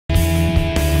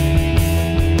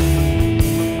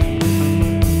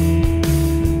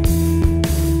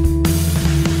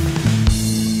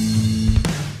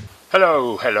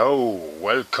Hello,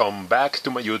 welcome back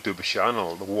to my YouTube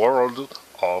channel, the world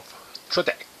of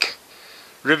TREDEC,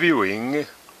 reviewing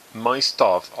my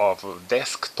stuff of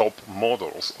desktop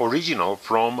models, original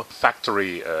from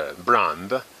factory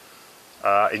brand.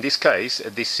 In this case,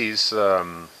 this is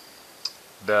the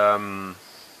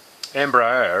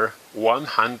Embraer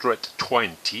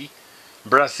 120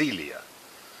 Brasilia.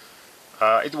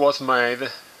 It was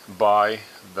made by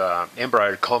the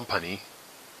Embraer company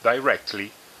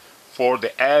directly for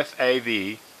the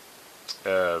FAV,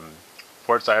 Fuerza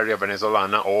Aérea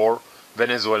Venezolana, or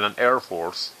Venezuelan Air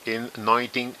Force in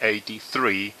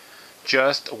 1983,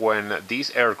 just when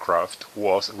this aircraft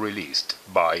was released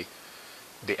by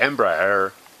the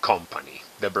Embraer company,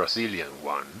 the Brazilian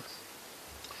one.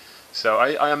 So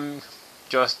I am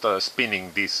just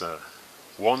spinning this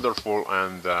wonderful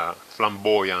and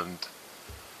flamboyant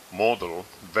model,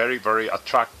 very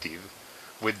attractive,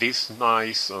 with this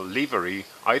nice livery.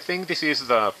 I think this is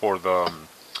for the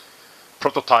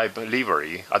prototype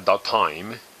livery at that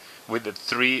time, with the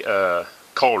three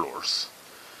colors: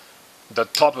 the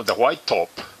top, the white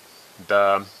top,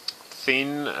 the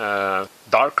thin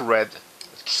dark red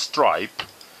stripe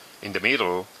in the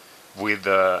middle with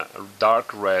the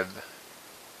dark red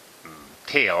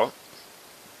tail,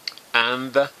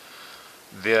 and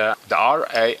the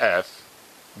RAF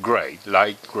gray,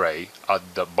 light gray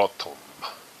at the bottom.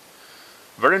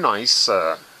 Very nice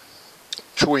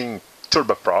twin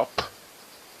turboprop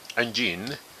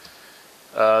engine.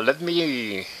 Let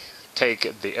me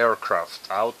take the aircraft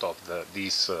out of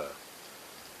this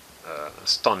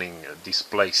stunning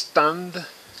display stand.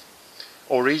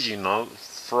 Original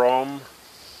from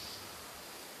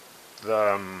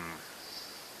the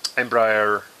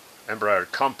Embraer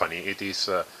company. It is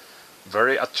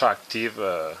very attractive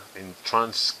in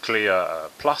transclear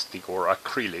plastic or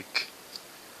acrylic.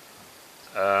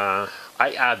 I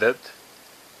added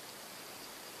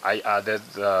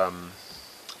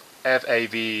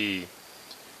FAV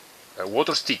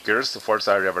water stickers for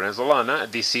Fuerza Aérea Venezolana.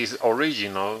 This is the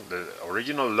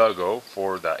original logo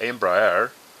for the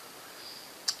Embraer,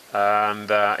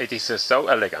 and it is so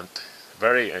elegant,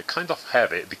 very kind of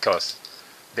heavy, because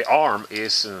the arm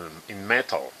is in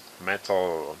metal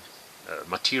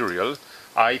material.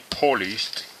 I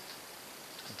polished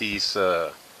this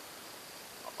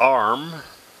arm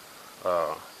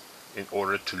in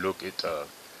order to look it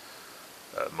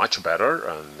much better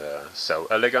and so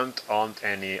elegant at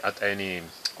any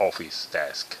office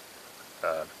desk.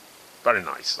 Very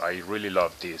nice. I really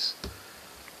love this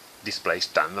display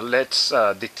stand. Let's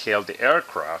detail the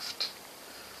aircraft.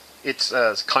 It's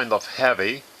kind of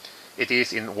heavy. It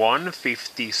is in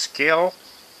 1/50 scale,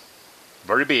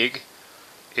 very big.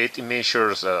 It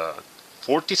measures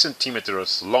 40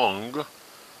 centimeters long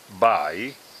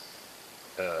by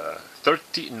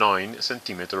 39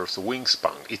 centimeters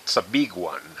wingspan. It's a big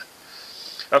one.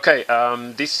 Okay,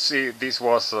 this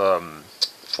was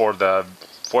for the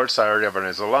Fuerza Aérea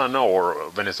Venezolana, or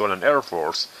Venezuelan Air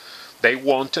Force. They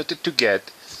wanted to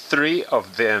get three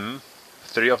of them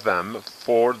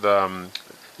for the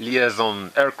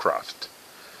Liaison aircraft,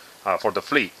 for the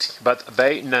fleet, but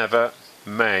they never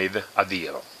made a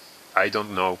deal. I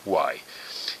don't know why.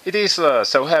 It is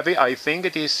so heavy. I think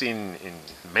it is in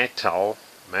metal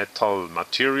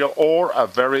material, or a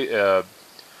very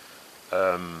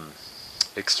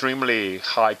extremely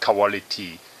high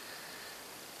quality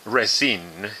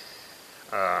resin,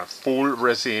 full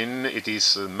resin. It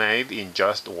is made in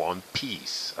just one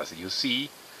piece, as you see.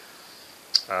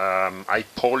 I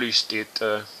polished it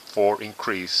for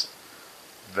increase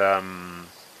the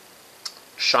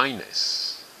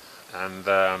shyness, and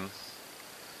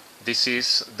this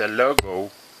is the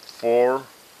logo for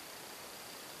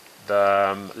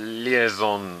the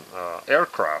Liaison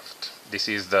aircraft. This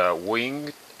is the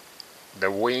winged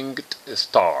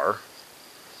star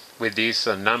with these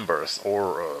numbers,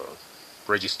 or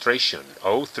registration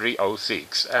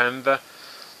 0306, and the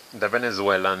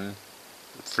Venezuelan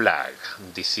flag.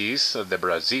 This is the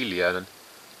Embraer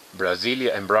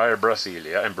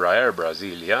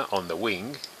Brasilia on the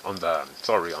wing, on the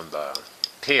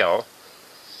tail,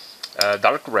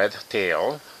 dark red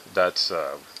tail. That's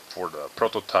for the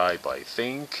prototype, I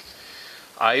think.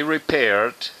 I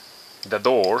repaired the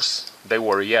doors. They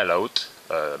were yellowed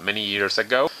many years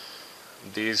ago.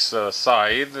 This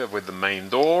side with the main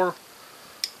door,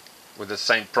 with the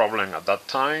same problem at that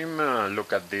time.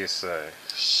 Look at this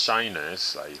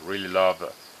shyness. I really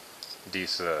love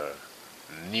this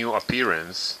new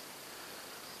appearance.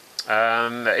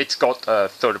 And it's got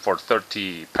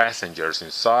 30 passengers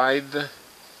inside.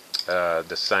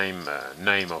 The same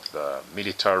name of the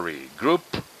military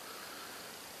group.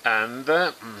 and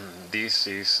this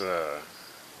is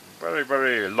very,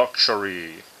 very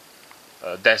luxury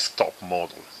desktop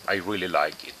model. I really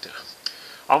like it.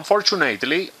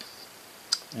 Unfortunately,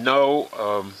 no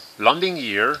landing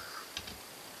gear.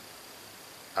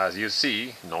 As you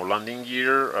see, no landing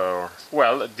gear.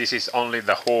 Well, this is only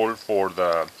the hole for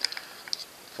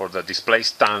the display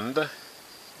stand.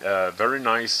 Very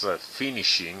nice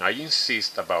finishing. I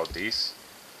insist about this.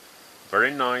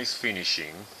 Very nice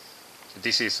finishing.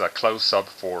 This is a close-up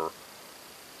for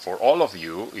all of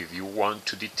you if you want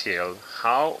to detail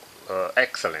how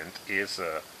excellent is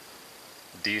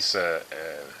this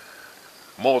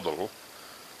model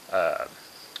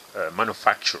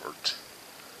manufactured.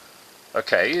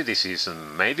 Okay, this is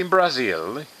made in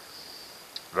Brazil.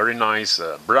 Very nice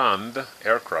brand,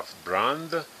 aircraft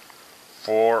brand,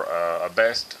 for a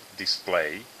best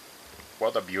display.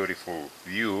 What a beautiful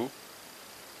view.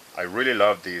 I really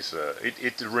love this.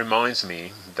 It reminds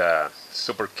me the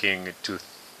Super King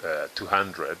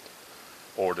 200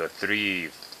 or the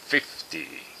 350.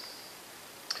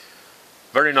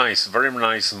 Very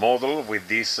nice model with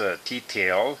this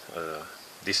T-tail,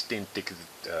 distinctive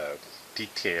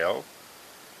T-tail.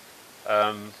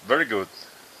 Very good.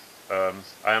 I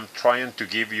am trying to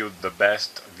give you the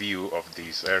best view of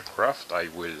this aircraft. I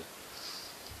will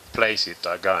place it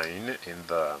again in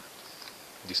the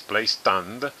display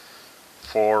stand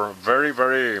for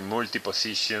very multi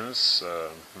positions.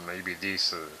 Maybe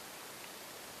this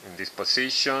in this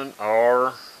position,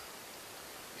 or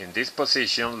in this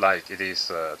position, like it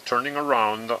is turning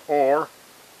around or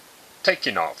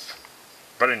taking off.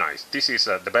 Very nice. This is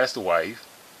the best way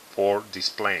for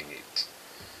displaying it.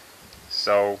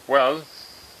 So, well,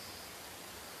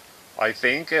 I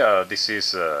think this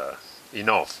is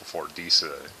enough for this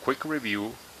quick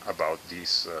review about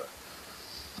this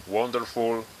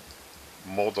wonderful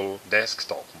model,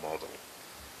 desktop model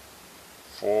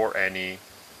for any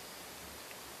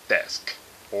desk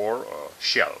or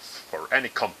shelf for any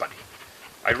company.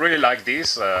 I really like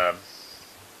this.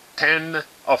 10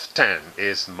 of 10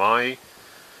 is my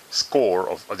score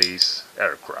of this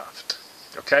aircraft.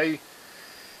 Okay,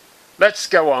 let's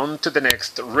go on to the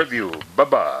next review. Bye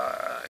bye.